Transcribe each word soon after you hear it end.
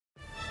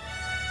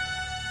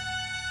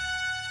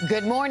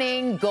Good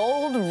morning.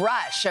 Gold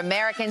rush.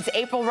 Americans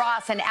April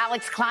Ross and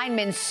Alix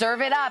Klineman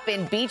serve it up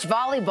in beach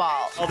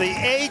volleyball. Well, the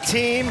A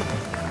team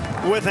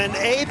with an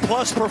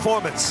A-plus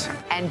performance.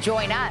 And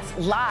join us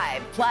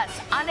live, plus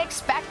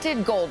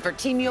unexpected gold for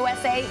Team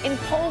USA in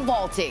pole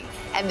vaulting.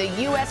 And the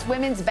U.S.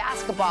 women's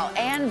basketball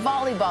and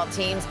volleyball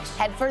teams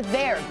head for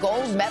their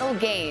gold medal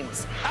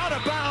games. Out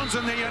of bounds,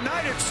 and the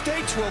United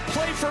States will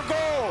play for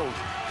gold.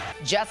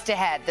 Just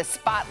ahead, the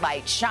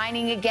spotlight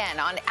shining again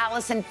on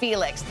Allison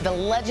Felix, the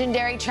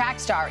legendary track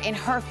star in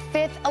her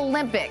 5th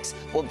Olympics.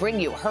 We'll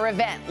bring you her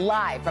event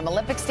live from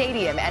Olympic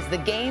Stadium as the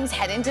games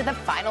head into the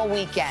final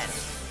weekend.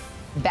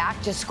 Back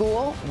to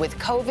school, with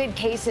COVID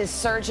cases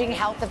surging,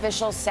 health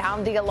officials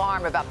sound the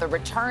alarm about the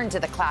return to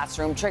the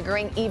classroom,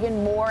 triggering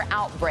even more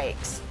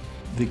outbreaks.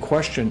 The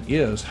question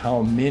is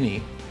how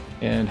many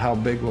and how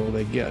big will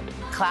they get?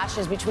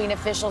 Clashes between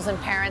officials and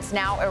parents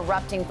now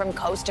erupting from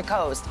coast to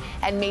coast,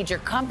 and major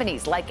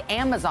companies like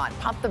Amazon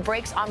pump the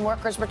brakes on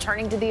workers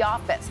returning to the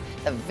office.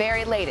 The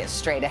very latest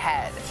straight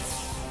ahead.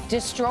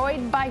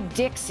 Destroyed by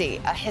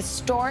Dixie, a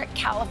historic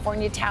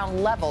California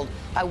town leveled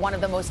by one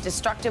of the most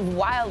destructive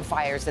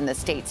wildfires in the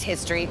state's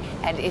history,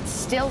 and it's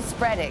still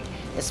spreading.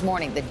 This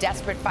morning, the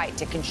desperate fight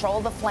to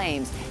control the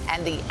flames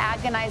and the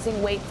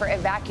agonizing wait for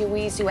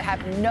evacuees who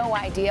have no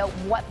idea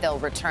what they'll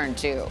return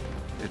to.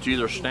 It's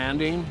either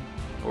standing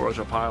or it's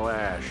a pile of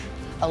ash.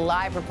 A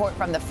live report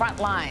from the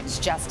front lines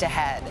just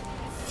ahead.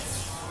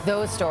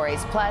 Those stories,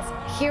 plus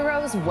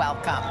heroes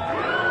welcome.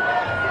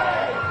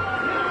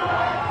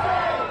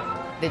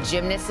 The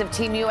gymnasts of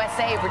Team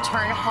USA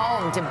return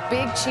home to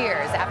big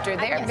cheers after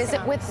their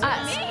visit with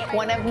us.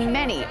 One of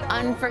many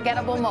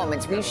unforgettable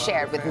moments we've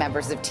shared with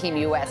members of Team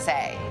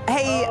USA.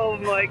 Hey. Oh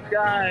my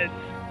God.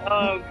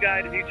 Oh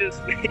God, you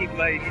just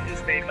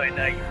made my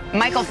night.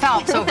 Michael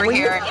Phelps over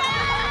here.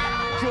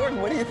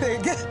 Jordan, what do you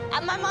think?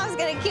 My mom's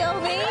gonna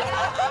kill me.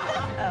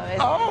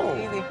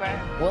 It's easy for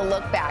her. We'll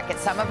look back at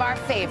some of our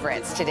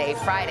favorites today,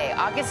 Friday,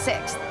 August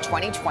 6th,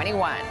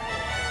 2021.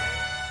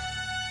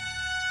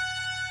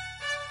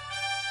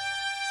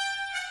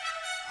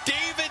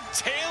 David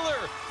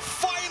Taylor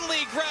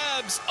finally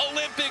grabs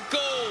Olympic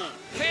gold.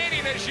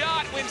 Katie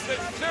Najat wins the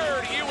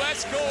 3rd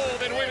U.S.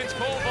 gold in women's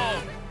pole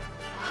vault.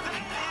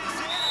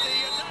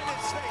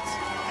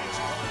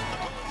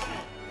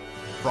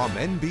 From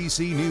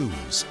NBC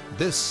News,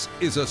 this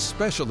is a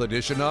special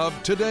edition of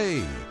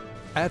Today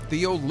at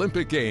the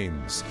Olympic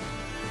Games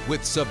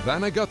with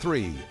Savannah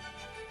Guthrie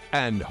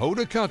and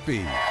Hoda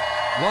Kotb,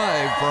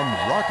 live from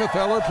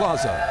Rockefeller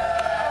Plaza.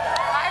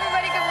 Hi,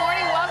 everybody. Good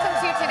morning. Welcome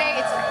to Today.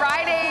 It's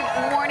Friday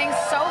morning.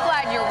 So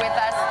glad you're with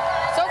us.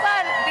 So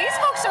glad these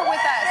folks are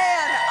with us.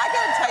 Man, I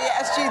got to tell you,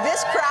 SG,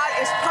 this crowd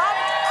is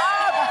pumped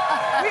up.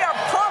 We are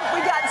pumped.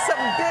 We got some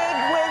big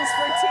wins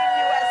for Team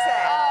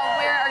USA. Oh,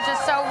 we are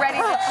just so ready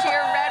to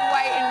cheer red,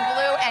 white, and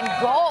blue, and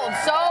gold.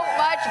 So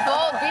much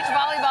gold. Beach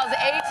volleyball's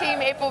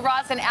A-team, April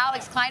Ross and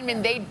Alix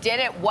Klineman, they did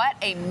it. What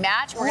a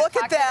match. We're Look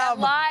at them.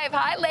 Live.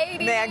 Hi,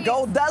 ladies. Man,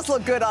 gold does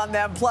look good on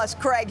them. Plus,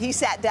 Craig, he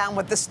sat down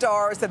with the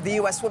stars of the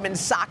U.S. women's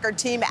soccer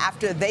team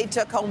after they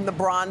took home the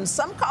bronze.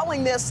 Some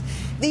calling this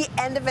the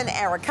end of an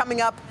era.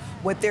 Coming up,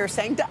 what they're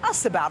saying to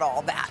us about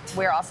all that.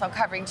 We're also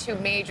covering 2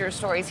 major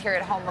stories here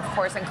at home, of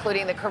course,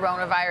 including the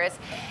coronavirus.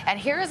 And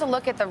here is a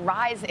look at the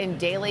rise in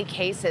daily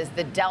cases.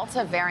 The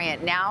Delta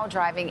variant now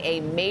driving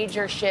a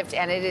major shift,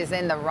 and it is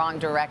in the wrong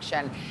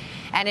direction.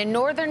 And in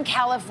Northern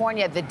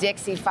California, the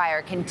Dixie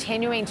Fire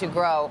continuing to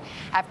grow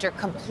after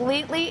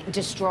completely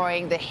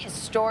destroying the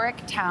historic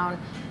town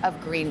of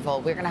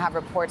Greenville. We're going to have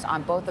reports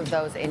on both of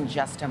those in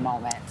just a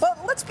moment.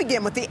 But let's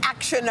begin with the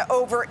action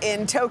over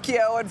in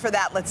Tokyo. And for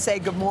that, let's say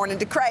good morning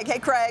to Craig. Hey,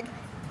 Craig.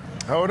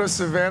 Hoda,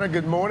 Savannah,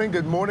 good morning.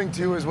 Good morning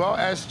to you as well.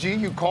 SG,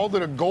 you called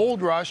it a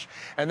gold rush,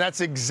 and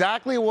that's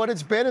exactly what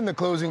it's been in the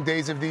closing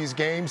days of these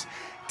games.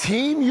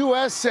 Team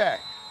USA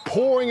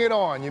pouring it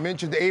on. You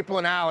mentioned April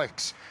and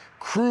Alix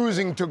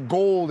cruising to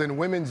gold in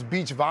women's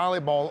beach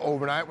volleyball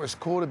overnight. It was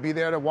cool to be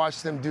there to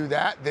watch them do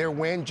that. Their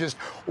win, just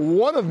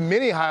one of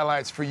many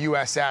highlights for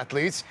U.S.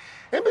 athletes.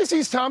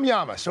 NBC's Tom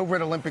Yamas over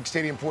at Olympic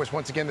Stadium for us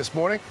once again this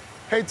morning.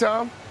 Hey,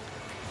 Tom.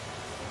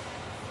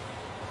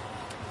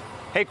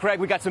 Hey, Craig,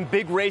 we got some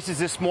big races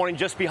this morning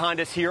just behind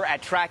us here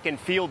at track and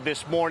field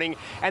this morning.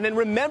 And then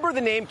remember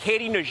the name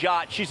Katie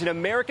Najat. She's an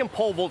American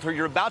pole vaulter.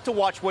 You're about to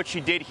watch what she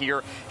did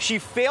here. She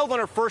failed on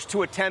her first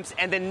 2 attempts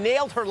and then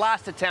nailed her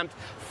last attempt,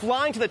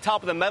 flying to the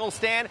top of the medal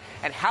stand.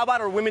 And how about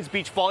our women's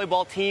beach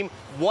volleyball team?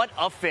 What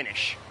a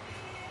finish.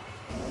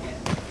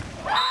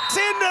 It's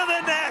into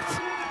the net.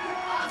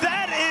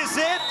 That is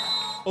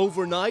it.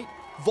 Overnight,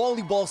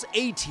 volleyball's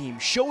A-team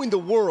showing the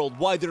world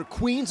why they're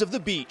queens of the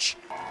beach.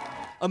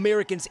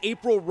 Americans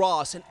April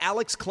Ross and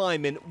Alix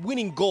Klineman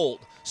winning gold,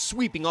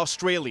 sweeping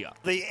Australia.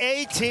 The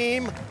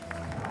A-team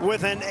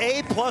with an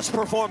A-plus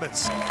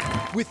performance.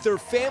 With their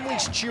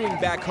families cheering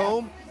back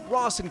home,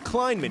 Ross and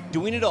Klineman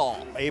doing it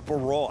all. April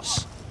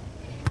Ross.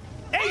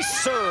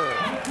 Ace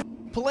serve.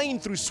 Playing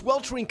through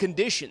sweltering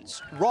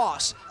conditions,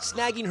 Ross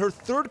snagging her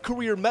 3rd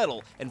career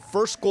medal and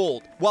first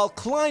gold, while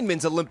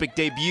Klineman's Olympic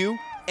debut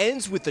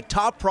ends with the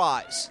top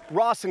prize.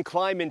 Ross and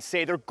Klineman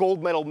say their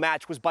gold medal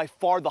match was by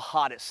far the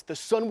hottest. The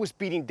sun was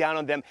beating down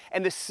on them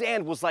and the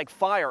sand was like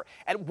fire.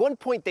 At one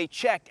point they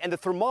checked and the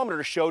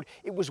thermometer showed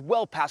it was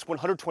well past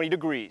 120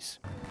 degrees.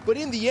 But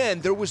in the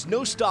end, there was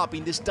no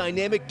stopping this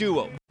dynamic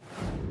duo.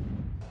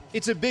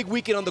 It's a big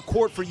weekend on the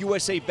court for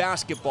USA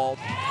basketball.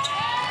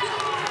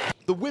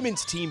 The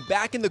women's team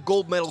back in the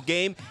gold medal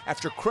game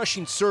after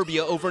crushing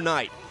Serbia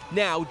overnight.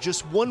 Now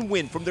just one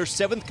win from their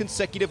 7th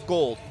consecutive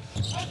gold.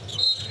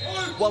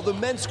 While the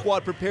men's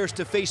squad prepares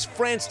to face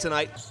France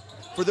tonight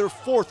for their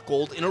 4th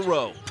gold in a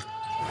row.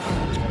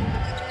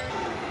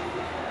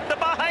 The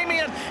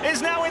Bahamian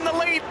is now in the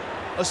lead.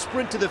 A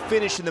sprint to the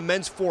finish in the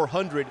men's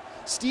 400.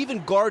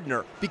 Stephen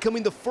Gardner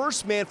becoming the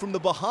first man from the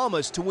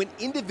Bahamas to win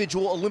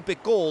individual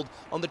Olympic gold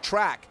on the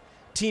track.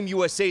 Team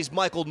USA's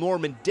Michael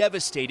Norman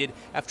devastated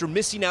after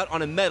missing out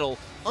on a medal,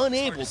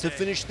 unable to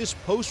finish this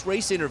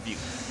post-race interview.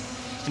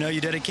 You know, you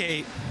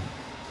dedicate.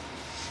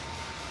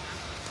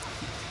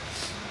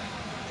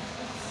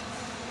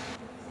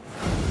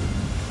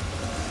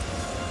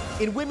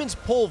 In women's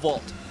pole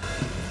vault,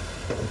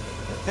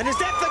 And is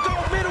that the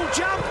gold medal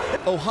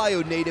jump?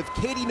 Ohio native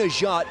Katie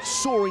Najat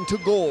soaring to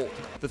gold.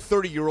 The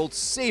 30-year-old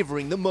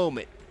savoring the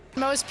moment.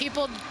 Most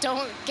people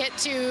don't get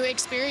to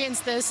experience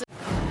this.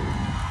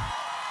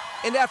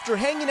 And after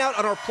hanging out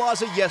on our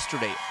plaza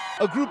yesterday,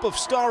 a group of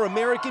star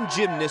American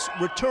gymnasts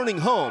returning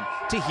home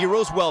to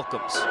heroes'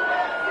 welcomes.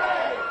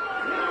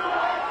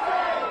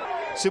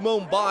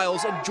 Simone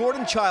Biles and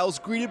Jordan Childs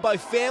greeted by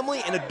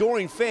family and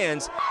adoring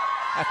fans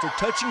after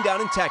touching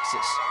down in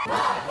Texas.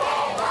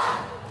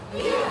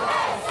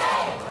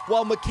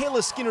 While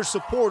Michaela Skinner's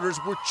supporters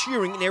were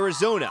cheering in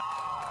Arizona,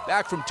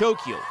 back from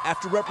Tokyo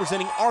after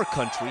representing our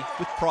country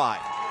with pride.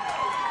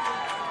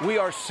 We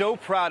are so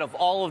proud of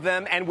all of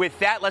them. And with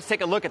that, let's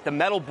take a look at the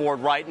medal board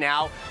right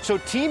now. So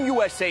Team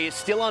USA is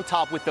still on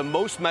top with the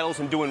most medals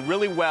and doing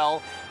really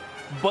well.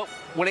 But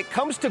when it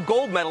comes to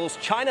gold medals,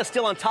 China's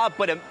still on top,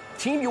 but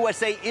Team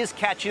USA is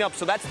catching up,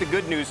 so that's the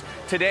good news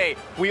today.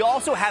 We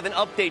also have an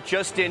update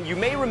just in. You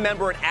may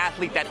remember an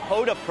athlete that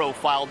Hoda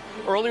profiled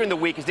earlier in the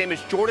week. His name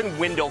is Jordan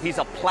Windle. He's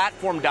a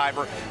platform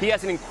diver. He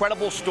has an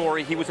incredible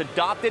story. He was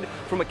adopted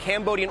from a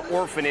Cambodian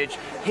orphanage.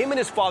 Him and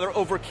his father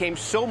overcame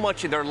so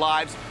much in their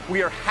lives.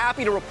 We are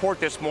happy to report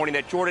this morning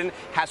that Jordan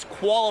has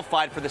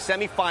qualified for the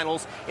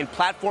semifinals in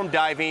platform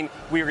diving.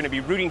 We are going to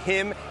be rooting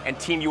him and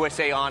Team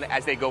USA on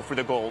as they go for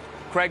the gold.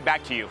 Craig,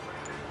 back to you.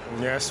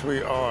 Yes,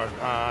 we are.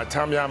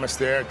 Tom Yamas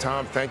there.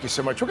 Tom, thank you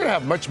so much. We're going to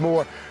have much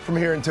more from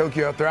here in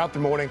Tokyo throughout the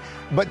morning.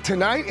 But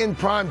tonight in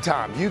prime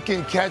time, you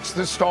can catch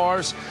the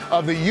stars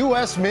of the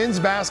U.S. men's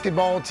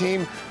basketball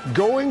team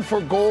going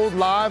for gold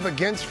live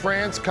against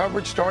France.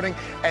 Coverage starting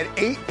at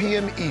 8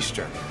 p.m.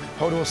 Eastern.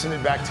 Hoda, we'll send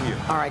it back to you.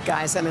 All right,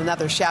 guys, and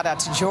another shout out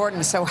to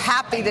Jordan. So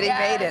happy that he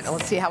made it.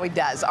 Let's see how he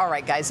does. All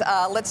right, guys,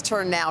 let's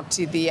turn now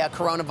to the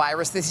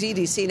coronavirus. The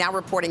CDC now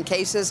reporting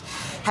cases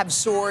have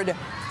soared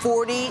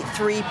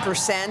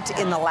 43%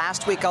 in the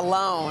last week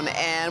alone.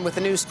 And with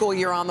the new school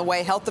year on the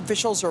way, health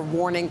officials are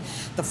warning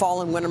the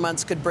fall and winter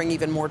months could bring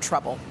even more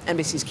trouble.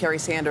 NBC's Kerry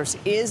Sanders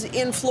is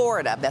in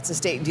Florida. That's a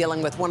state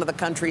dealing with one of the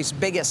country's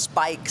biggest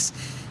spikes.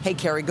 Hey,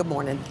 Kerry, good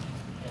morning.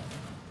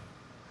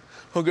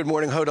 Well, good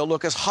morning, Hoda.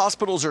 Look, as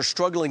hospitals are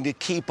struggling to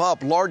keep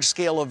up,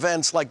 large-scale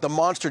events like the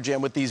Monster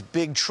Jam with these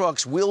big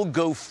trucks will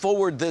go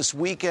forward this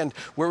weekend.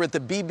 We're at the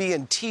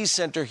BB&T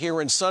Center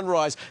here in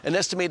Sunrise. An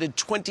estimated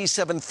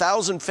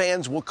 27,000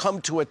 fans will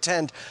come to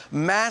attend.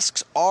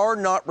 Masks are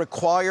not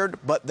required,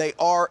 but they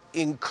are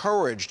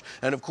encouraged.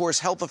 And, of course,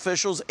 health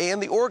officials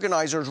and the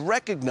organizers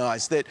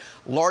recognize that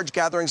large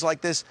gatherings like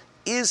this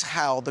is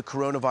how the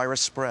coronavirus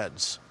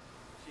spreads.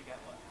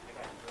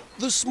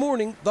 This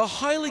morning, the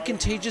highly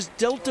contagious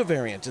Delta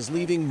variant is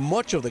leaving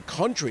much of the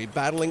country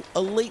battling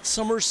a late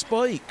summer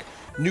spike.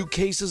 New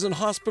cases and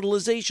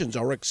hospitalizations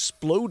are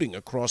exploding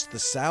across the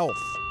South.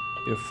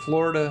 If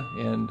Florida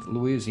and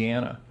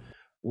Louisiana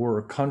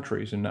were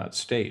countries and not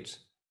states,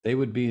 they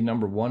would be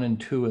number 1 and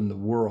 2 in the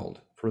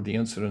world for the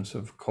incidence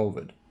of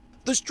COVID.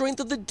 The strength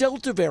of the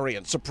Delta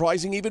variant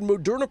surprising even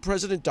Moderna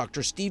President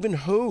Dr. Stephen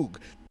Hoge.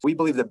 We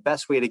believe the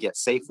best way to get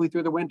safely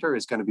through the winter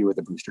is going to be with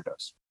a booster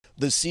dose.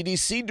 The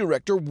CDC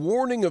director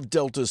warning of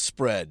Delta's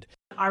spread.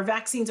 Our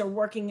vaccines are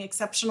working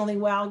exceptionally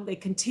well. They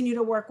continue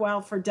to work well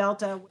for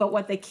Delta, but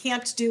what they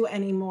can't do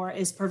anymore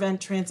is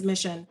prevent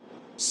transmission.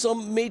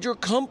 Some major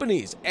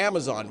companies,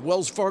 Amazon,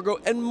 Wells Fargo,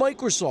 and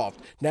Microsoft,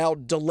 now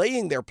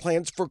delaying their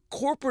plans for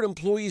corporate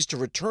employees to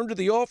return to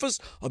the office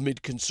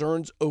amid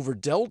concerns over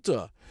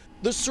Delta.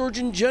 The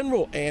Surgeon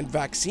General and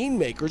vaccine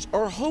makers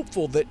are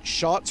hopeful that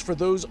shots for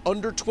those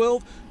under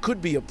 12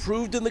 could be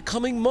approved in the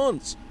coming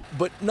months,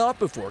 but not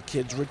before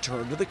kids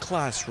return to the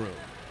classroom.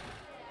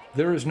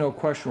 There is no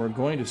question we're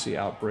going to see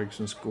outbreaks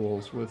in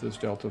schools with this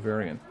Delta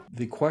variant.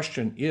 The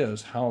question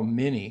is how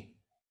many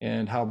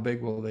and how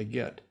big will they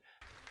get?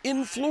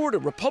 In Florida,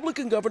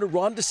 Republican Governor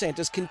Ron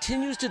DeSantis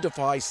continues to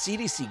defy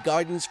CDC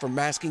guidance for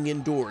masking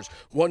indoors.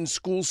 One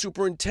school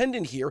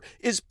superintendent here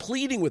is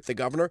pleading with the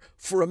governor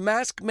for a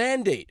mask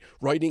mandate,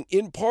 writing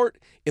in part,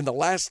 in the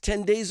last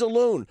 10 days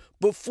alone,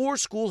 before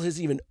school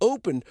has even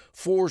opened,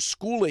 4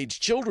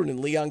 school-aged children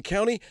in Leon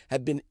County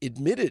have been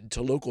admitted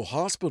to local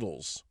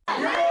hospitals.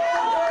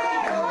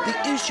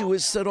 The issue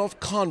has set off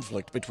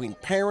conflict between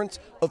parents,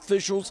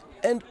 officials,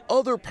 and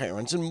other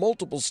parents in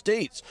multiple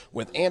states,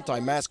 with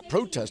anti-mask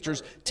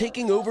protesters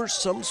taking over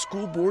some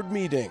school board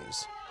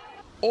meetings.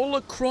 All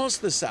across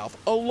the South,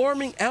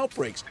 alarming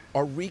outbreaks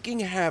are wreaking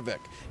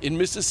havoc. In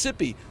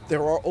Mississippi,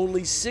 there are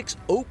only 6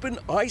 open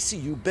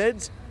ICU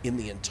beds in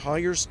the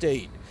entire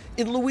state.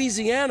 In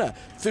Louisiana,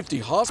 50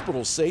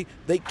 hospitals say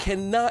they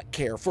cannot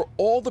care for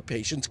all the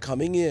patients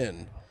coming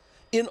in.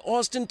 In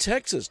Austin,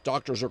 Texas,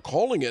 doctors are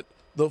calling it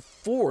the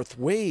 4th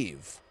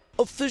wave.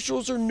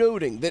 Officials are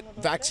noting that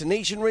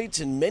vaccination rates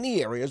in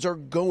many areas are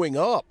going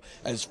up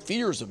as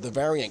fears of the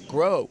variant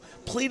grow,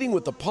 pleading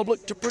with the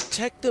public to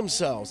protect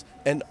themselves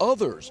and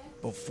others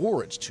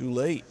before it's too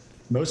late.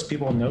 Most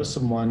people know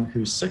someone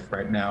who's sick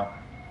right now.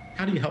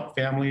 How do you help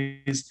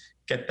families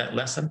get that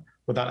lesson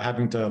without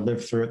having to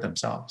live through it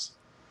themselves?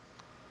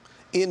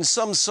 In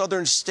some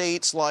southern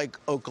states like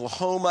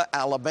Oklahoma,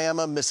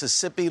 Alabama,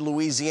 Mississippi,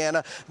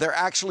 Louisiana, they're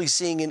actually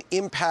seeing an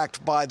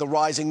impact by the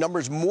rising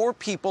numbers. More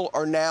people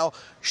are now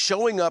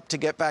showing up to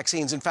get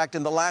vaccines. In fact,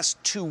 in the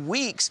last 2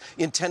 weeks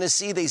in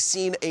Tennessee, they've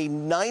seen a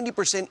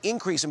 90%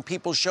 increase in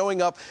people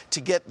showing up to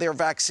get their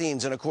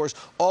vaccines. And of course,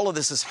 all of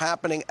this is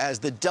happening as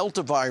the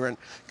Delta variant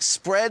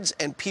spreads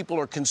and people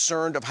are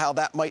concerned of how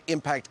that might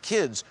impact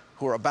kids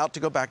who are about to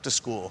go back to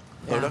school.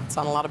 Yeah, it's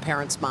on a lot of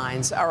parents'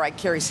 minds. All right,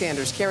 Carrie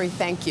Sanders. Carrie,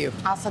 thank you.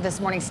 Also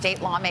this morning,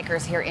 state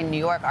lawmakers here in New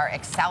York are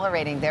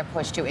accelerating their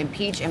push to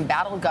impeach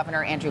embattled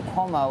Governor Andrew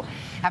Cuomo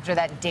after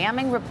that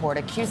damning report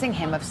accusing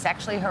him of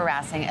sexually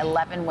harassing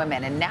 11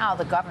 women. And now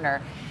the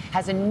governor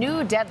has a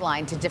new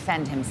deadline to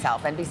defend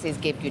himself. NBC's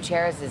Gabe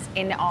Gutierrez is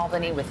in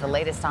Albany with the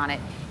latest on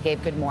it.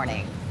 Gabe, good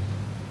morning.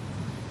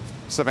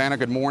 Savannah,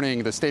 good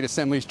morning. The State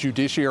Assembly's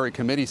Judiciary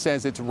Committee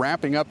says it's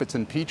wrapping up its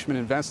impeachment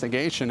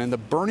investigation. And the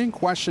burning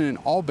question in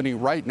Albany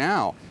right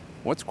now,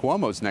 what's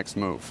Cuomo's next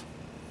move?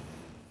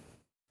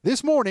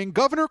 This morning,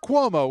 Governor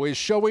Cuomo is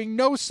showing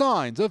no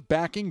signs of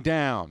backing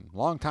down.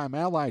 Longtime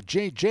ally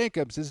Jay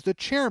Jacobs is the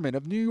chairman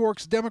of New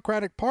York's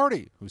Democratic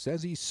Party, who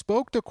says he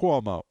spoke to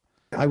Cuomo.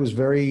 I was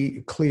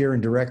very clear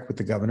and direct with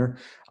the governor.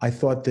 I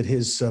thought that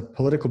his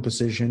political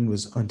position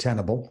was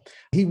untenable.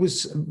 He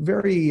was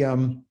very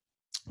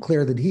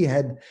clear that he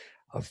had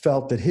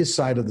felt that his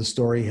side of the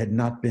story had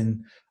not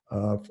been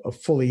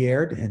fully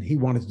aired, and he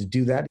wanted to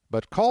do that.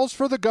 But calls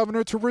for the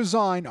governor to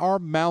resign are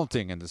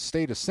mounting, and the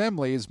state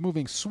assembly is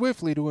moving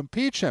swiftly to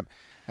impeach him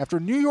after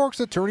New York's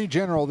attorney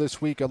general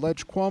this week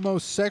alleged Cuomo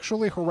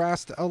sexually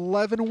harassed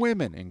 11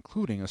 women,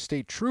 including a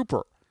state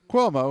trooper.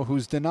 Cuomo,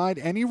 who's denied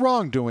any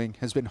wrongdoing,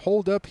 has been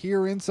holed up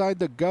here inside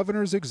the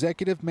governor's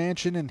executive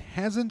mansion and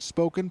hasn't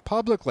spoken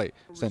publicly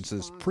since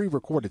his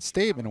pre-recorded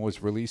statement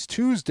was released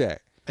Tuesday.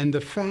 And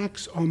the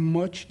facts are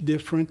much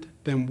different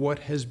than what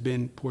has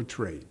been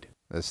portrayed.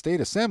 The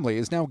state assembly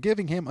is now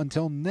giving him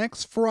until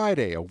next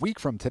Friday, a week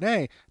from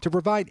today, to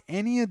provide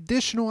any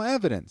additional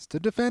evidence to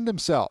defend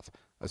himself.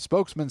 A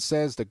spokesman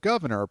says the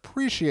governor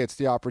appreciates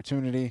the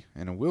opportunity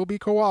and will be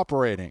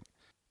cooperating.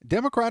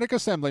 Democratic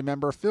Assembly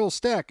member Phil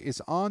Steck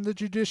is on the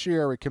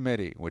Judiciary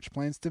Committee, which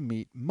plans to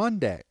meet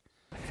Monday.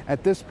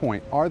 At this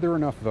point, are there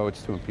enough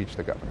votes to impeach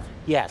the governor?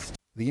 Yes.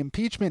 The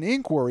impeachment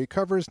inquiry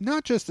covers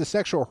not just the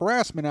sexual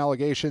harassment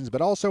allegations,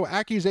 but also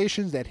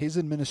accusations that his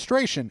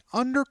administration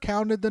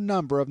undercounted the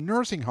number of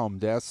nursing home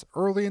deaths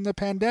early in the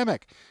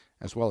pandemic,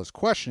 as well as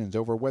questions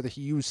over whether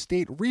he used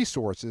state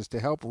resources to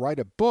help write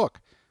a book.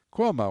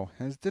 Cuomo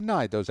has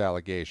denied those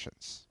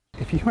allegations.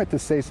 If you had to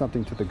say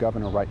something to the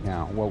governor right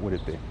now, what would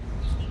it be?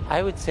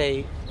 I would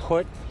say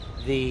put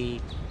the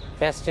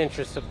best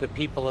interests of the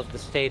people of the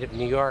state of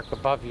New York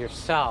above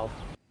yourself.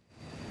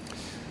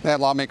 That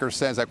lawmaker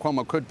says that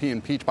Cuomo could be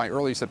impeached by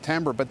early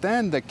September, but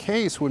then the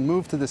case would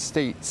move to the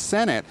state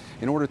Senate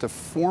in order to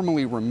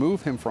formally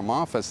remove him from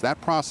office. That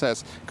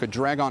process could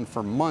drag on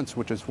for months,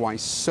 which is why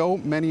so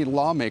many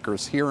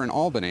lawmakers here in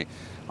Albany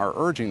are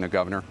urging the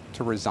governor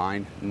to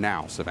resign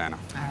now. Savannah.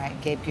 All right,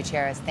 Gabe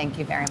Gutierrez, thank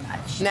you very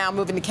much. Now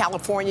moving to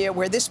California,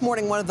 where this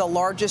morning one of the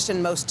largest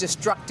and most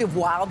destructive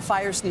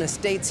wildfires in the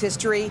state's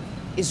history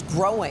is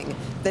growing.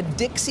 The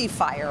Dixie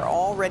Fire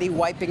already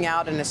wiping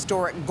out an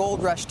historic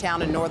gold rush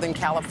town in Northern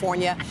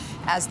California.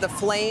 As the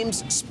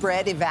flames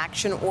spread,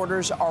 evacuation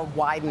orders are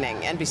widening.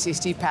 NBC's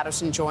Steve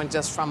Patterson joins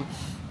us from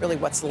really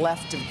what's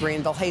left of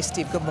Greenville. Hey,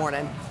 Steve, good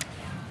morning.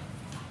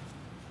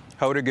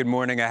 Hoda, good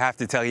morning. I have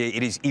to tell you,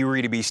 it is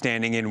eerie to be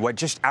standing in what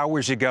just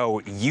hours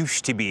ago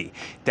used to be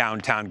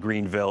downtown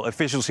Greenville.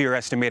 Officials here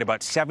estimate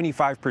about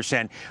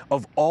 75%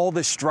 of all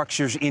the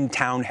structures in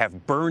town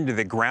have burned to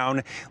the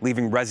ground,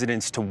 leaving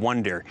residents to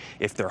wonder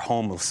if their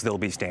home will still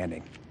be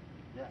standing.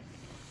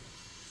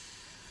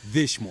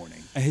 This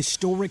morning, a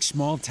historic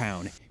small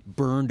town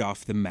burned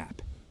off the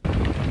map.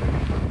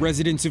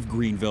 Residents of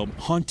Greenville,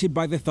 haunted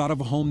by the thought of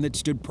a home that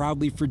stood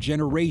proudly for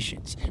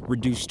generations,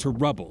 reduced to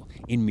rubble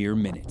in mere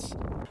minutes.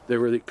 There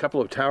were a couple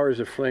of towers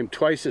of flame,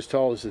 twice as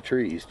tall as the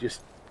trees,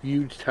 just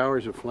huge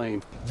towers of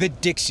flame. The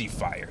Dixie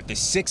Fire, the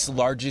 6th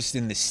largest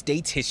in the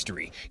state's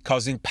history,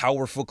 causing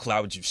powerful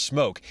clouds of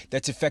smoke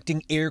that's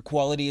affecting air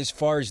quality as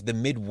far as the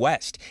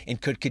Midwest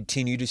and could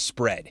continue to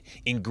spread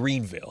in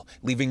Greenville,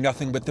 leaving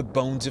nothing but the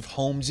bones of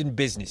homes and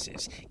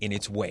businesses in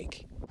its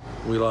wake.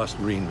 We lost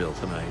Greenville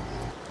tonight.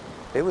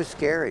 It was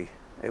scary.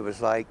 It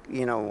was like,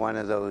 one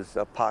of those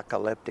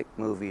apocalyptic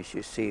movies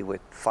you see with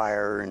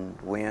fire and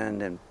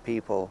wind and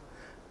people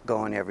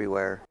going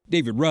everywhere.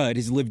 David Rudd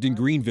has lived in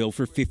Greenville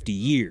for 50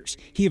 years.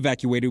 He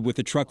evacuated with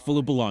a truck full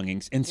of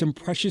belongings and some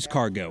precious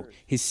cargo,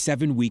 his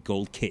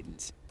 7-week-old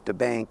kittens. The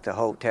bank, the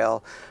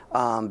hotel,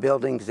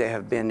 buildings that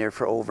have been there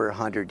for over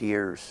 100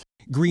 years.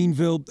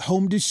 Greenville,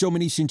 home to so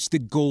many since the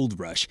gold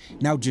rush,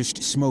 now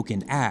just smoke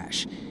and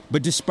ash.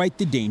 But despite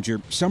the danger,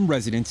 some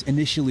residents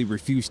initially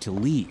refused to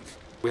leave.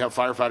 We have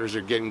firefighters that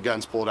are getting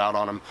guns pulled out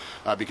on them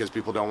because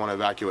people don't want to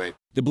evacuate.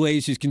 The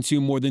blaze has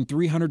consumed more than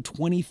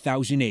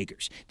 320,000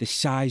 acres, the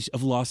size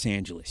of Los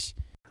Angeles.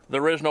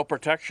 There is no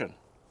protection.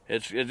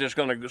 It's just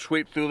going to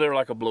sweep through there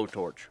like a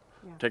blowtorch.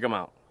 Take them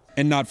out.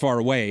 And not far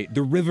away,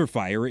 the river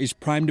fire is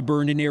primed to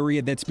burn an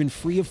area that's been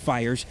free of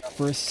fires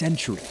for a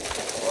century,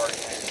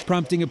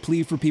 prompting a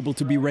plea for people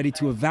to be ready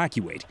to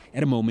evacuate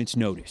at a moment's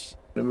notice.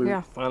 And we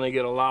finally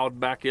get allowed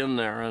back in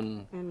there,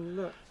 and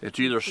look, it's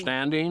either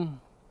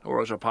standing or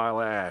it's a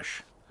pile of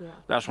ash.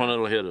 That's when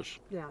it'll hit us.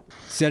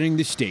 Setting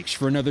the stakes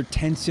for another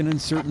tense and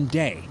uncertain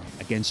day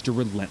against a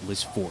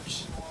relentless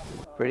force.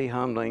 Pretty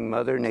humbling.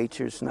 Mother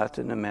Nature's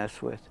nothing to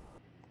mess with.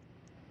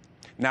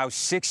 Now,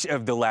 6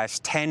 of the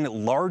last 10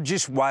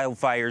 largest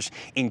wildfires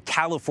in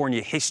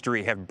California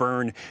history have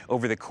burned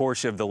over the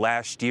course of the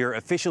last year.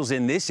 Officials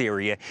in this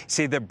area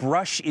say the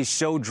brush is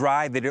so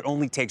dry that it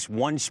only takes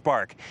one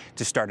spark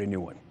to start a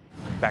new one.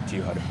 Back to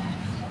you, Hoda.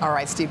 All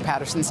right, Steve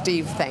Patterson.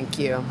 Steve, thank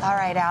you. All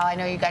right, Al, I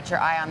know you got your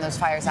eye on those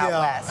fires out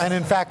west. And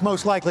in fact,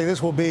 most likely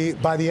this will be,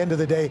 by the end of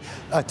the day,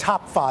 a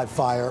top 5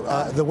 fire,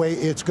 the way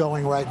it's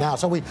going right now.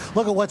 So we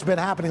look at what's been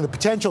happening, the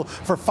potential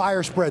for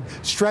fire spread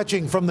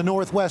stretching from the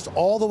northwest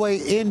all the way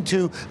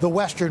into the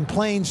western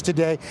plains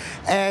today.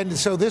 And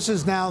so this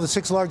is now the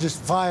 6th largest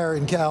fire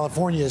in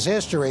California's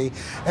history.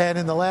 And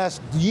in the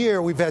last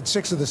year, we've had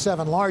 6 of the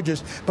 7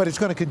 largest, but it's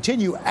going to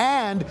continue.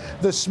 And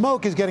the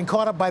smoke is getting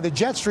caught up by the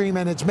jet stream,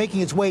 and it's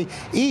making its way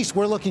east.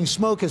 We're looking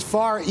smoke as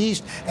far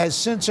east as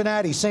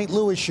Cincinnati, St.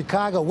 Louis,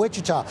 Chicago,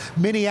 Wichita,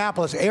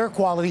 Minneapolis. Air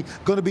quality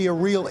going to be a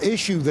real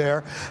issue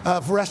there.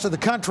 For the rest of the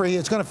country,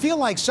 it's going to feel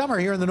like summer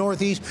here in the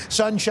Northeast.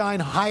 Sunshine,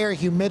 higher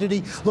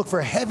humidity. Look for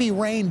heavy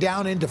rain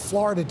down into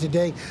Florida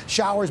today.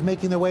 Showers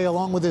making their way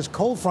along with this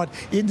cold front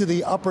into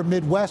the upper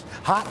Midwest.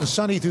 Hot and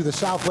sunny through the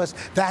Southwest.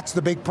 That's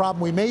the big problem.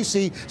 We may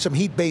see some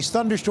heat-based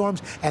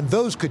thunderstorms, and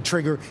those could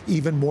trigger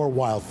even more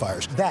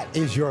wildfires. That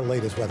is your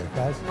latest weather,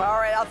 guys.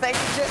 All right, I'll thank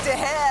you. Just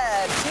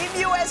ahead, Team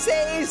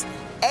USA's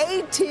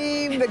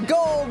A-Team, the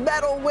gold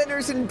medal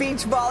winners in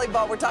beach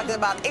volleyball. We're talking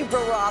about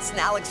April Ross and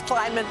Alix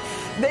Klineman.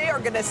 They are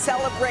going to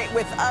celebrate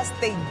with us.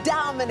 They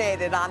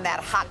dominated on that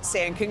hot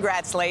sand.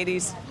 Congrats,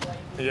 ladies.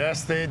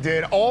 Yes, they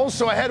did.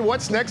 Also ahead,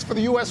 what's next for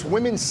the U.S.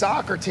 women's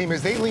soccer team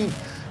as they leave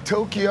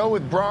Tokyo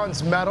with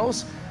bronze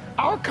medals?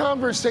 Our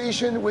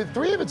conversation with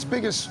 3 of its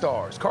biggest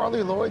stars,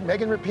 Carly Lloyd,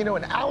 Megan Rapinoe,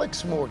 and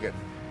Alex Morgan.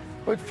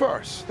 But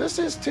first, this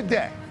is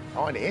Today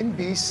on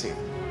NBC.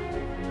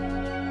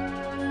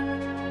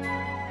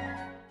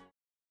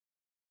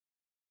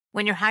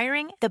 When you're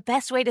hiring, the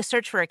best way to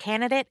search for a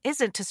candidate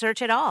isn't to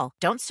search at all.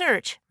 Don't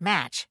search,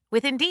 match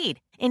with Indeed.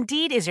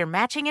 Indeed is your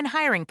matching and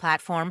hiring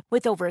platform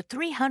with over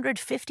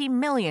 350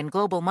 million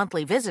global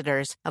monthly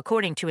visitors,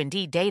 according to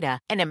Indeed data,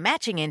 and a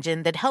matching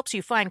engine that helps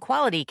you find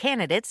quality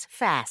candidates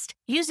fast.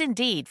 Use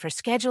Indeed for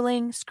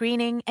scheduling,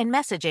 screening, and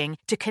messaging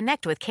to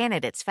connect with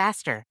candidates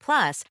faster.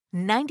 Plus,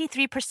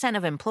 93%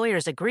 of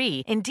employers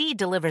agree Indeed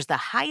delivers the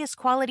highest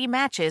quality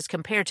matches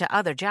compared to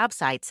other job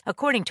sites,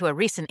 according to a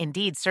recent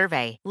Indeed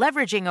survey.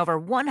 Leveraging over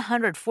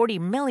 140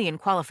 million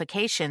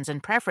qualifications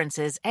and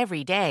preferences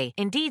every day,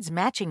 Indeed's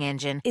matching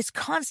engine is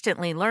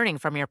constantly learning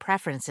from your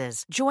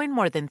preferences. Join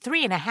more than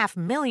 3.5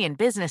 million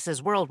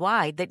businesses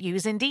worldwide that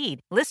use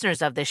Indeed.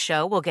 Listeners of this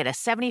show will get a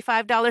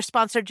 $75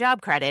 sponsored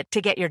job credit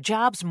to get your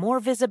jobs more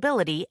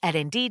visibility at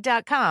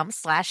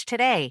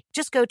Indeed.com/today.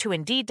 Just go to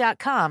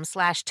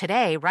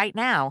Indeed.com/today right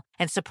now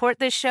and support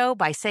this show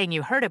by saying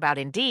you heard about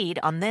Indeed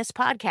on this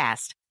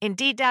podcast.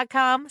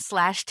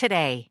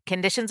 Indeed.com/today.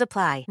 Conditions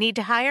apply. Need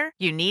to hire?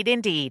 You need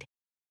Indeed.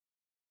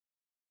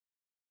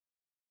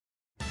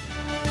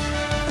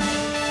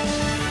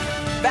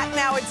 Back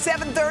now at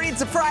 7:30.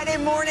 It's a Friday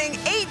morning.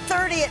 8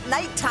 10:30 at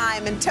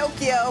nighttime in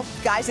Tokyo.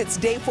 Guys, it's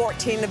day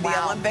 14 of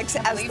the Olympics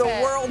as the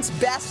world's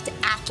best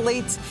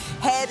athletes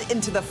head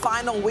into the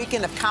final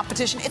weekend of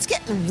competition. It's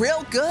getting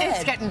real good.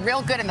 It's getting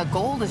real good, and the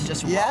gold is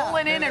just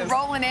rolling in and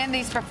rolling in.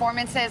 These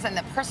performances and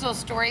the personal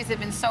stories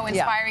have been so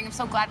inspiring. I'm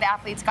so glad the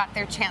athletes got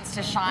their chance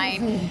to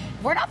shine.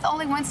 We're not the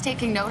only ones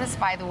taking notice,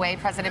 by the way.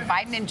 President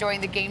Biden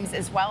enjoying the games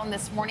as well, and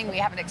this morning we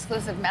have an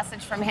exclusive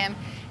message from him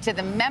to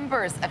the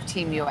members of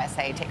Team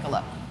USA. Take a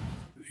look.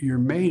 You're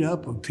made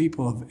up of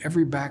people of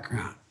every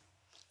background,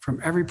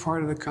 from every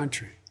part of the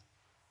country.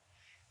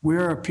 We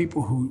are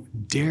people who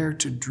dare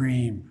to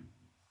dream,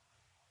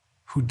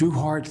 who do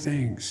hard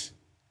things,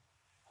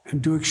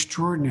 and do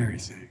extraordinary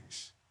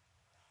things.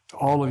 To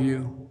all of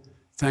you,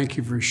 thank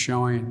you for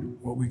showing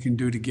what we can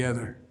do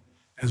together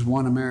as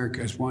one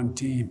America, as one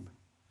team.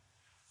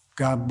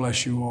 God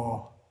bless you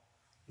all.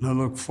 And I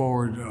look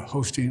forward to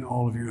hosting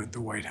all of you at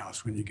the White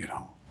House when you get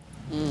home.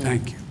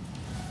 Thank you.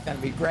 Going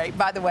to be great.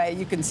 By the way,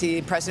 you can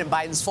see President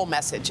Biden's full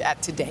message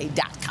at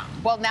today.com.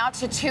 Well, now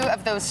to two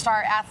of those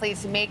star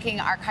athletes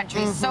making our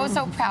country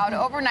so proud.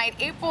 Overnight,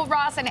 April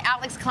Ross and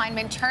Alix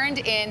Klineman turned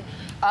in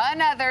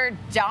another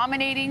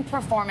dominating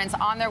performance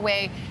on their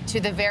way to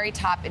the very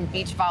top in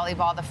beach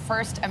volleyball, the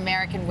first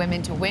American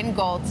women to win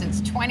gold since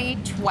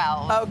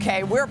 2012.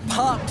 Okay, we're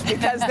pumped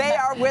because they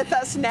are with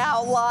us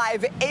now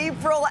live.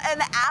 April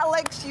and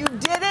Alix, you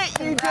did it.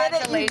 You did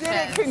it. You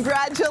did it.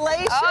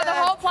 Congratulations. Oh, the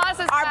whole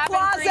plaza is Our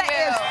plaza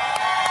is.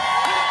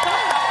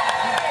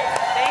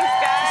 Thanks,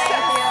 guys.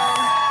 Thank you.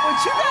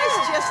 Would you guys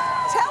just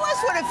tell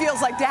us what it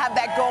feels like to have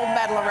that gold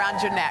medal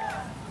around your neck?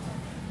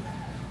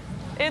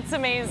 It's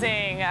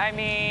amazing. I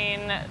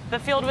mean, the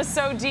field was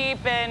so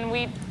deep and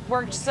we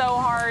worked so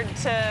hard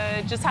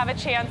to just have a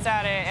chance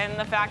at it. And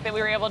the fact that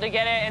we were able to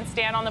get it and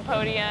stand on the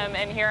podium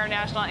and hear our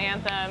national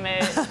anthem,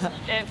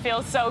 it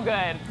feels so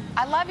good.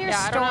 I love your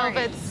story. I don't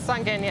know if it's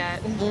sunk in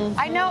yet.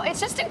 I know,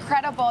 it's just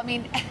incredible. I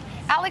mean,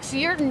 Alix,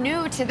 you're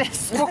new to this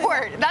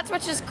sport. That's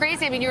what's just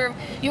crazy. I mean,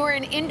 you were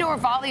an indoor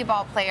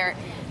volleyball player.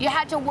 You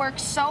had to work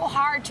so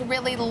hard to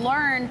really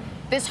learn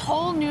this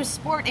whole new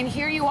sport, and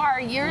here you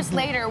are years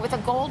later with a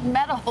gold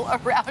medal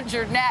around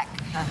your neck.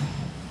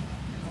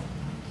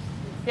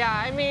 Yeah,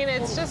 I mean,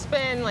 it's just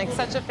been like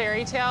such a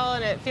fairy tale,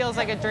 and it feels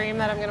like a dream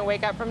that I'm going to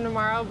wake up from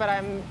tomorrow, but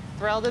I'm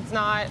thrilled it's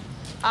not.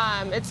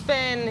 It's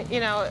been, you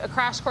know, a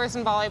crash course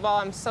in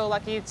volleyball. I'm so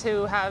lucky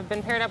to have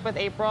been paired up with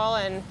April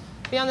and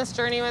be on this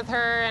journey with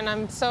her, and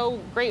I'm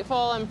so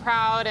grateful and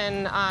proud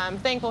and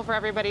thankful for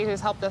everybody who's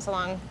helped us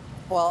along.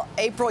 Well,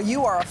 April,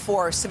 you are a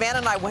force. Savannah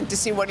and I went to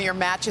see one of your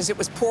matches. It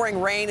was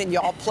pouring rain and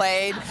y'all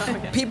played.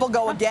 People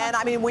go again.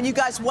 I mean, when you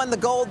guys won the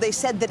gold, they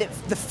said that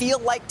the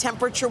field-like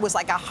temperature was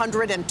like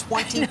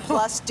 120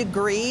 plus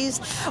degrees.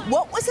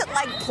 What was it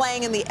like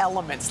playing in the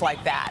elements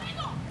like that?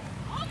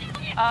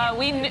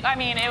 I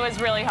mean, it was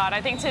really hot.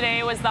 I think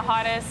today was the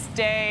hottest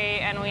day,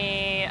 and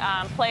we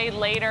played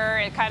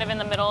later, kind of in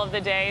the middle of the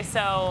day.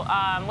 So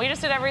we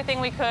just did everything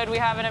we could. We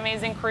have an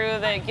amazing crew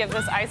that gives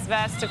us ice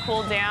vests to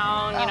cool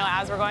down, you know,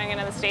 as we're going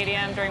into the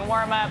stadium during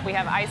warm-up. We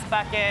have ice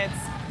buckets,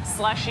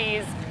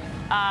 slushies.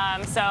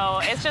 So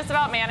it's just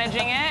about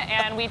managing it,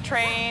 and we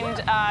trained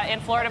in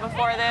Florida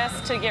before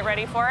this to get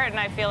ready for it, and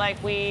I feel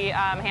like we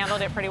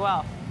handled it pretty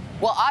well.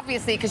 Well,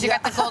 obviously, because you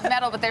got the gold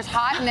medal, but there's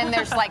hot, and then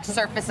there's like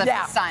surface of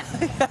the sun,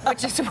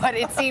 which is what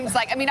it seems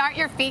like. I mean, aren't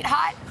your feet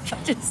hot?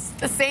 Just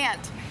the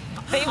sand.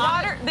 They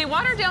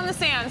water down the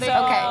sand,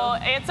 so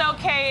it's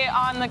okay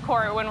on the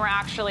court when we're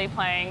actually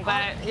playing.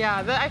 But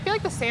I feel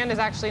like the sand is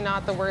actually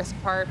not the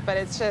worst part, but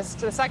it's just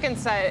the second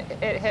set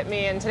it hit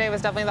me, and today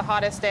was definitely the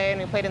hottest day, and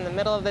we played in the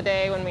middle of the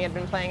day when we had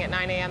been playing at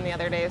 9 a.m. the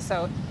other day,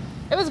 so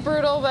it was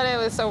brutal, but it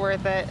was so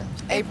worth it.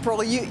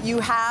 April, you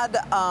had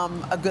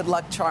a good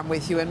luck charm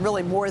with you, and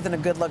really more than a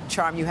good luck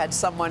charm, you had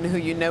someone who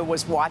you know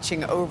was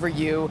watching over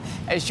you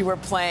as you were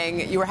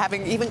playing. You were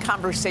having even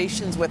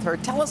conversations with her.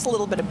 Tell us a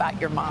little bit about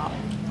your mom.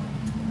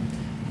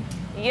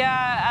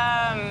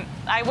 Yeah,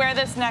 I wear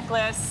this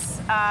necklace.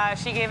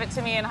 She gave it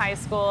to me in high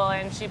school,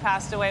 and she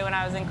passed away when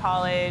I was in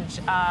college.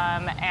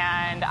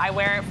 And I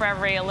wear it for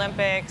every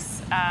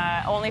Olympics,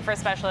 only for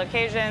special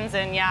occasions.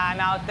 And yeah,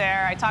 I'm out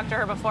there. I talked to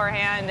her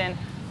beforehand, and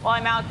while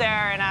I'm out there,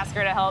 and ask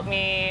her to help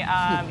me,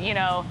 you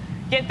know,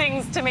 get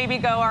things to maybe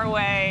go our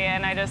way.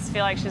 And I just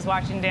feel like she's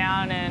watching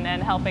down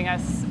and helping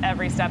us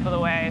every step of the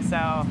way.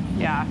 So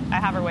yeah, I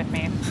have her with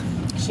me.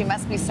 She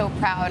must be so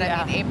proud.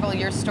 I mean, April,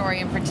 your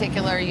story in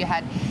particular, you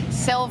had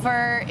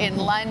silver in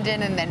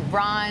London and then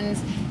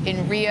bronze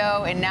in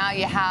Rio, and now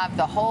you have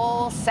the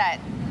whole set,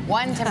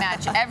 one to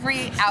match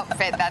every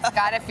outfit. That's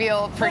got to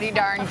feel pretty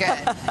darn good.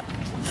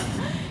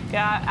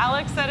 Yeah,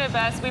 Alix said it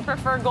best. We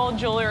prefer gold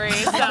jewelry,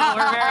 so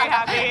we're very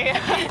happy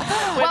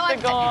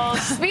with the gold.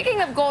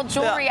 Speaking of gold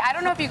jewelry, I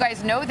don't know if you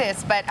guys know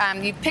this, but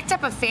you picked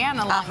up a fan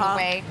along the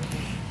way.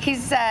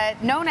 He's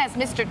known as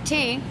Mr.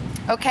 T.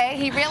 Okay,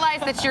 he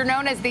realized that you're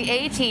known as the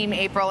A-team,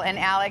 April and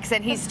Alix,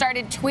 and he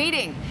started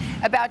tweeting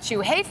about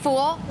you. Hey,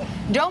 fool,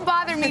 don't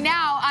bother me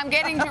now. I'm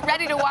getting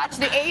ready to watch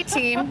the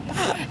A-Team,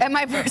 and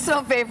my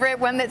personal favorite,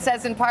 one that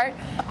says in part,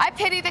 I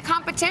pity the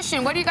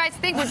competition. What do you guys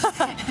think?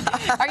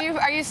 Are you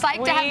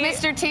psyched to have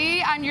Mr.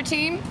 T on your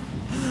team?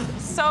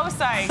 So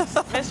psyched.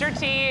 Mr.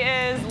 T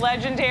is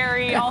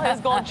legendary. All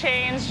his gold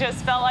chains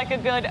just felt like a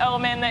good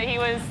omen that he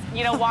was,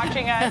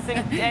 watching us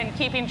and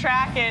keeping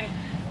track. And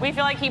we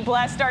feel like he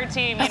blessed our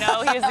team. He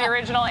was the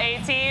original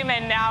A-Team,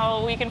 and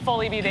now we can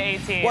fully be the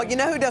A-Team. Well, you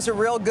know who does a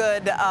real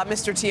good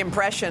Mr. T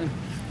impression?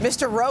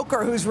 Mr.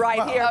 Roker, who's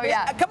right here. Oh,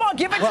 yeah. Come on,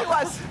 give it to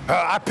us.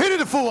 I pity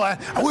the fool.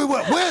 We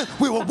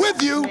were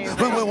with you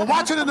when we were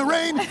watching in the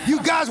rain.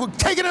 You guys were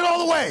taking it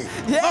all the way.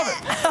 Yeah. Love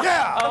it.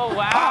 Yeah. Oh,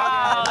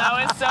 wow.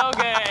 That was so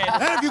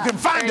good. And if you can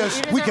find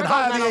us, we can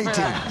hire the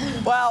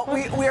A-Team. Well,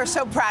 we are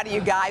so proud of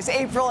you guys.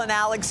 April and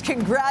Alex,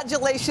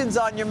 congratulations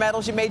on your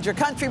medals. You made your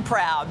country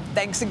proud.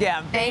 Thanks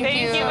again. Thank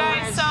you. Thank you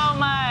guys so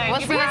much. We'll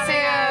see you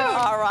soon.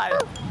 All right.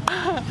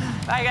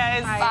 Bye,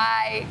 guys.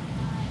 Bye.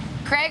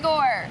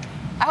 Gregor.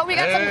 I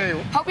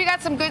hope you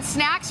got some good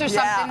snacks or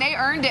something. Yeah. They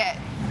earned it.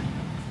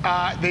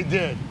 They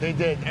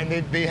did, and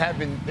they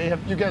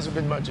have. You guys have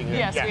been munching here.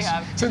 Yes, we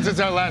have. Since it's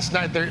our last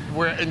night,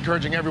 we're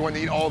encouraging everyone to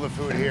eat all the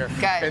food here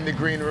in the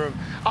green room.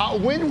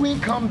 When we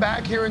come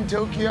back here in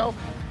Tokyo,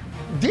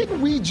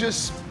 didn't we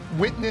just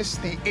witness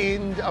the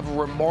end of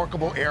a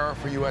remarkable era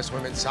for U.S.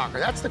 women's soccer?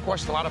 That's the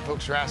question a lot of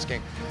folks are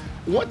asking.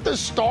 What the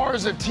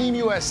stars of Team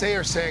USA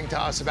are saying to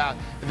us about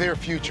their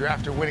future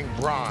after winning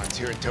bronze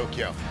here in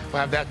Tokyo. We'll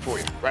have that for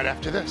you right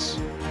after this.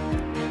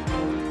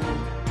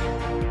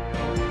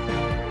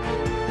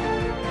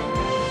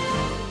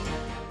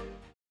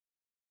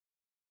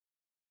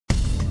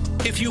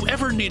 If you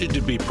ever needed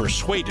to be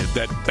persuaded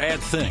that bad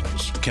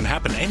things can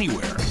happen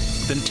anywhere,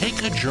 then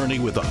take a journey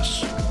with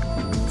us.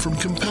 From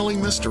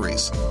compelling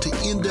mysteries to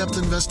in-depth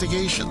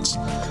investigations,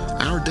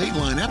 our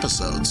Dateline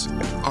episodes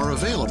are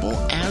available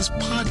as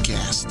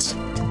podcasts.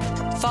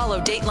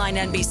 Follow Dateline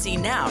NBC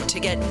now to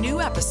get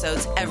new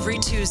episodes every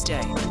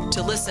Tuesday.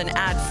 To listen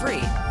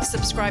ad-free,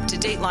 subscribe to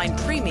Dateline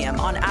Premium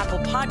on Apple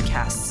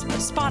Podcasts,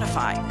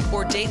 Spotify,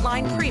 or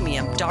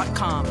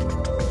DatelinePremium.com.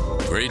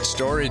 Great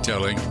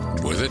storytelling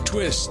with a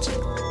twist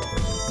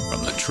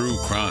from the True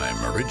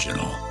Crime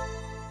Original.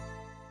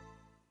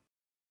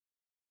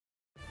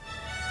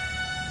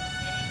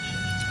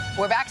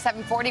 We're back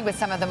 7:40 with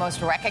some of the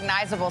most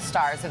recognizable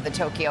stars of the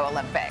Tokyo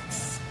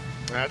Olympics.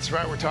 That's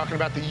right. We're talking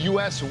about the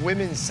U.S.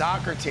 women's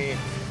soccer team.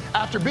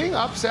 After being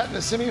upset in the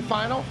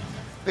semifinal,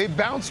 they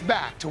bounced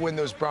back to win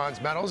those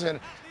bronze medals. And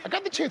I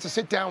got the chance to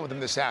sit down with them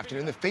this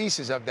afternoon, the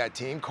faces of that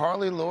team,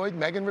 Carly Lloyd,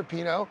 Megan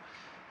Rapinoe,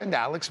 and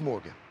Alix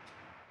Morgan.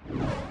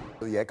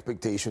 The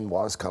expectation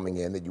was coming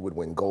in that you would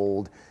win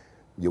gold,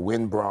 you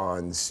win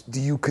bronze. Do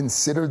you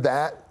consider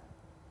that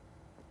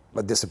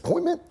a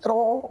disappointment at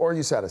all, or are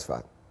you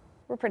satisfied?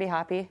 We're pretty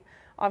happy.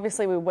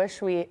 Obviously, we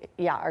wish we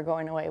are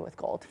going away with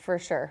gold, for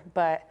sure.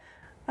 But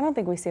I don't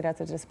think we see it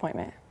as a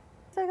disappointment.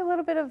 It's like a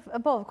little bit of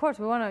both. Of course,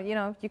 we want to,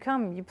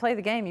 you play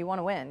the game, you want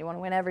to win. You want to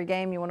win every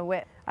game, you want to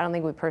win. I don't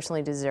think we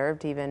personally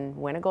deserved to even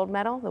win a gold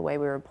medal the way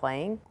we were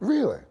playing.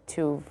 Really?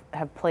 To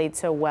have played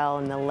so well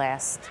in the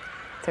last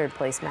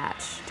third-place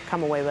match, to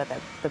come away with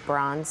the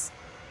bronze,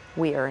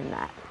 we earned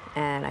that.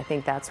 And I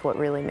think that's what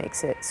really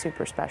makes it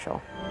super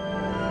special.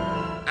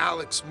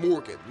 Alix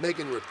Morgan,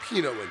 Megan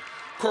Rapinoe, and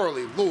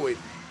Carly Lloyd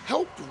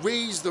helped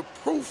raise the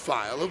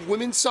profile of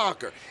women's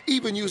soccer,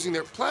 even using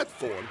their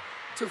platform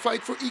to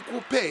fight for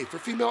equal pay for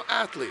female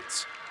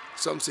athletes.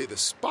 Some say the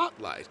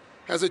spotlight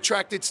has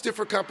attracted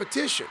stiffer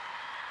competition.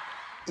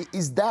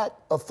 Is that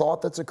a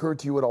thought that's occurred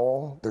to you at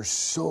all? There's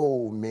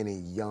so many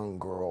young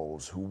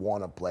girls who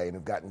want to play and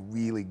have gotten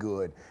really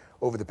good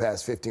over the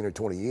past 15 or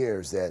 20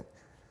 years that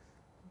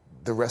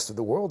the rest of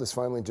the world has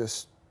finally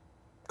just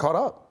caught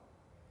up.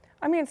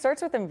 I mean, it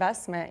starts with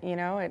investment,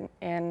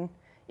 and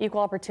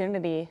equal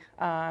opportunity.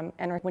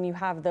 And when you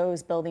have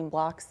those building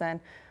blocks, then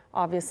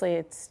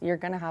obviously you're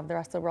going to have the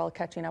rest of the world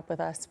catching up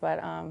with us.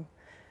 But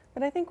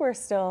I think we're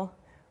still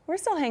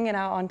hanging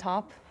out on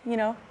top.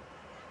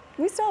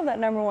 We still have that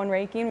 #1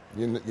 ranking.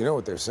 You know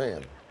what they're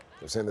saying?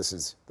 They're saying this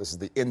is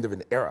the end of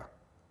an era.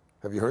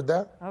 Have you heard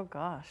that? Oh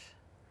gosh,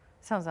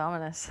 sounds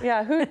ominous.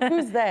 Yeah,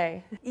 who's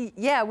they?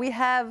 Yeah, we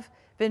have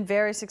been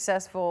very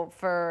successful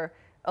for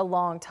a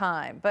long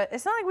time, but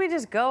it's not like we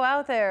just go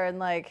out there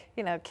and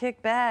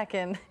kick back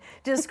and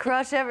just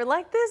crush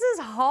this is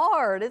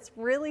hard. It's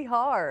really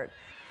hard.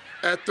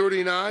 At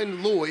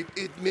 39, Lloyd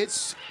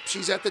admits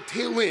she's at the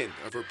tail end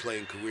of her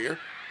playing career.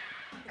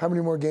 How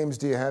many more games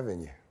do you have in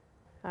you?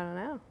 I don't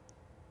know.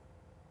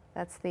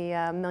 That's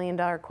the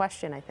million-dollar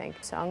question, I think.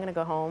 So I'm going to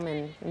go home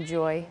and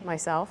enjoy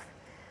myself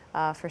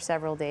for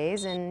several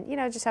days and,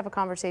 just have a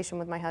conversation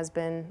with my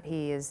husband.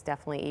 He is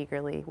definitely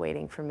eagerly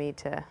waiting for me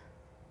to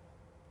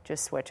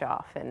just switch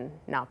off and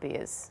not be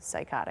as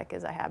psychotic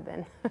as I have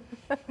been.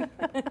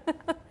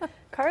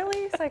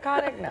 Carly,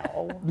 psychotic?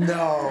 No. No.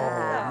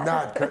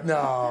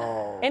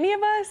 Any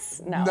of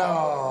us? No.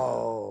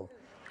 No.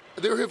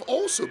 There have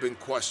also been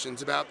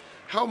questions about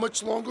how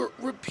much longer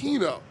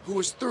Rapinoe, who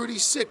is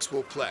 36,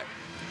 will play.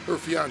 Her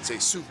fiance,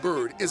 Sue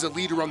Bird, is a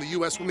leader on the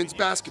U.S. women's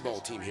basketball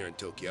team here in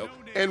Tokyo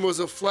and was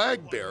a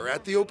flag bearer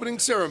at the opening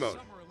ceremony.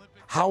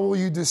 How will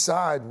you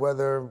decide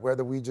whether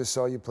we just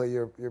saw you play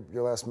your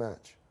last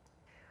match?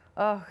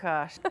 Oh,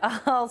 gosh.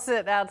 I'll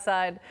sit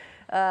outside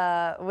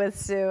with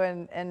Sue,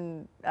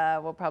 and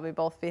we'll probably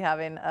both be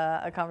having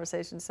a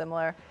conversation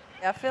similar.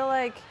 I feel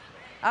like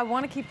I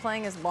want to keep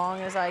playing as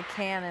long as I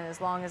can and as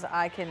long as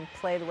I can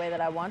play the way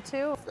that I want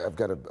to. I've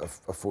got a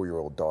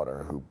 4-year-old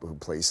daughter who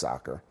plays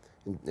soccer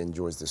and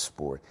enjoys this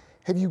sport.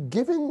 Have you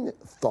given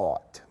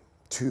thought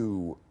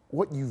to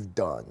what you've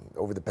done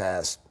over the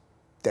past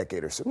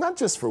decade or so, not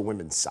just for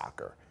women's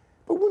soccer,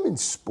 but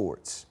women's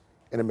sports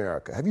in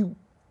America? Have you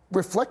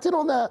reflected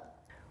on that?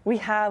 We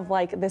have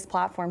this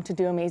platform to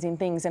do amazing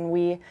things, and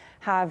we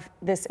have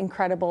this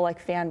incredible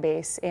fan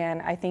base,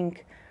 and I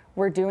think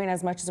we're doing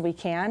as much as we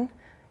can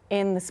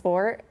in the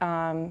sport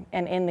and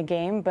in the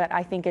game, but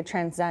I think it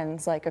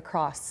transcends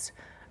across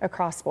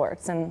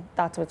sports, and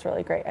that's what's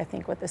really great, I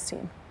think, with this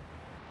team.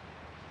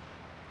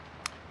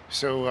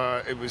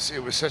 So it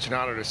was such an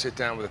honor to sit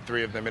down with the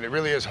three of them, and it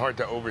really is hard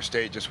to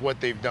overstate just what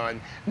they've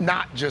done,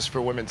 not just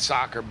for women's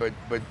soccer,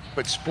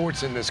 but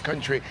sports in this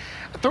country.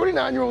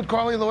 39-year-old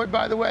Carly Lloyd,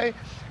 by the way,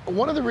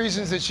 one of the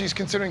reasons that she's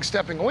considering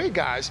stepping away,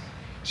 guys,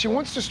 she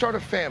wants to start a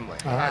family.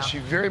 She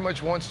very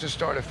much wants to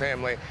start a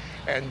family,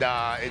 and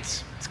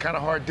it's kind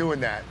of hard doing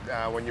that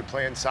when you're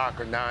playing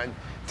soccer 9-10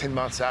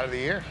 months out of the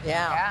year.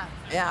 Yeah.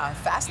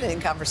 Fascinating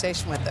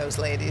conversation with those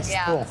ladies.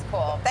 Yeah, cool. That's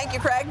cool. Thank you,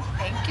 Craig.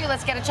 Thank you.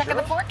 Let's get a check of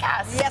the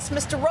forecast. Yes,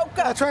 Mr. Roca.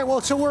 That's right. Well,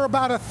 so we're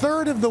about a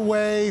third of the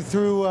way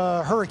through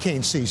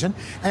hurricane season,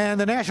 and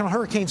the National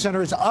Hurricane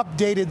Center has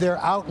updated their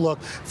outlook.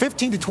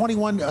 15 to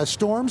 21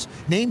 storms,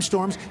 named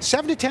storms,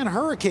 7 to 10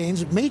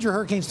 hurricanes, major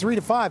hurricanes 3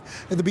 to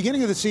 5. At the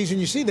beginning of the season,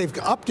 you see they've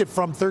upped it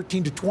from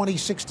 13 to 20,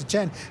 6 to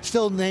 10,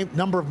 still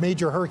number of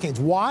major hurricanes.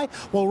 Why?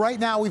 Well, right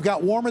now we've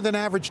got warmer than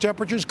average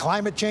temperatures,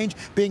 climate change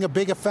being a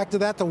big effect of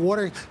that. The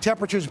water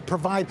temperatures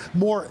provide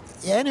more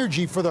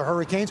energy for the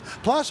hurricanes,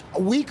 plus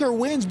weaker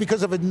winds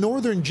because of a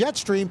northern jet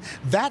stream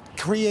that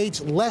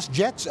creates less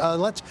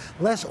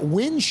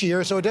wind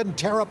shear, so it doesn't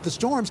tear up the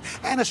storms,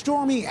 and a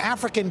stormy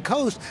African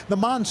coast. The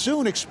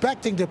monsoon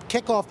expecting to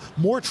kick off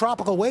more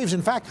tropical waves.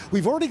 In fact,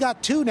 we've already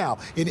got 2 now.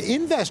 In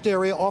Invest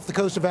area off the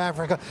coast of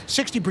Africa,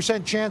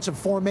 60% chance of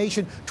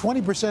formation,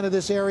 20% of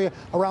this area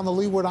around the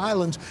Leeward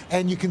Islands,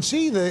 and you can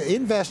see the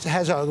Invest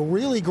has a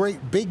really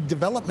great big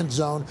development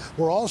zone.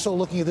 We're also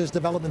looking at this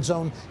development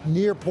zone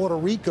near Puerto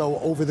Rico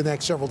over the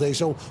next several days,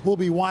 so we'll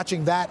be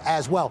watching that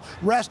as well.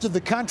 Rest of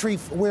the country,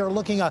 we're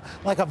looking at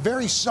like a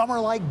very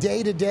summer-like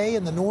day today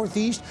in the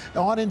northeast,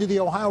 on into the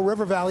Ohio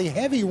River Valley.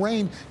 Heavy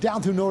rain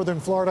down through northern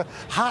Florida.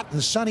 Hot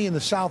and sunny in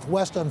the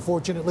southwest,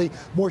 unfortunately.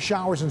 More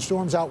showers and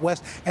storms out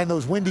west, and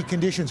those windy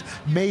conditions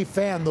may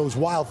fan those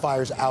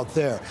wildfires out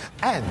there.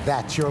 And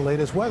that's your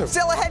latest weather.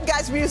 Still ahead,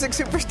 guys, music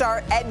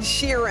superstar Ed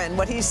Sheeran,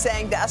 what he's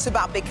saying to us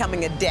about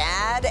becoming a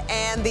dad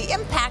and the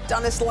impact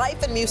on his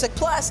life and music.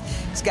 Plus,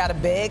 he's got a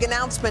big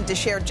announcement to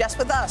share just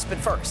with us. But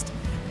first,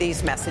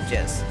 these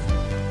messages.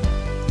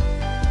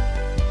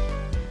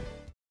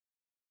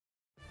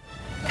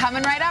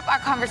 Coming right up, our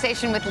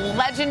conversation with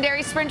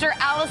legendary sprinter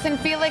Allyson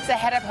Felix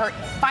ahead of her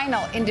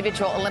final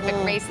individual Olympic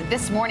race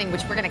this morning,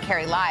 which we're going to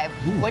carry live.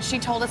 What she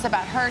told us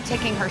about her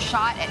taking her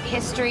shot at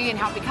history and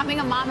how becoming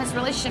a mom has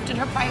really shifted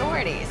her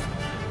priorities.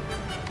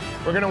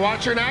 We're going to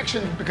watch her in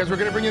action because we're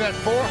going to bring you that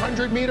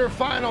 400-meter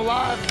final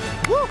live.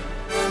 Woo!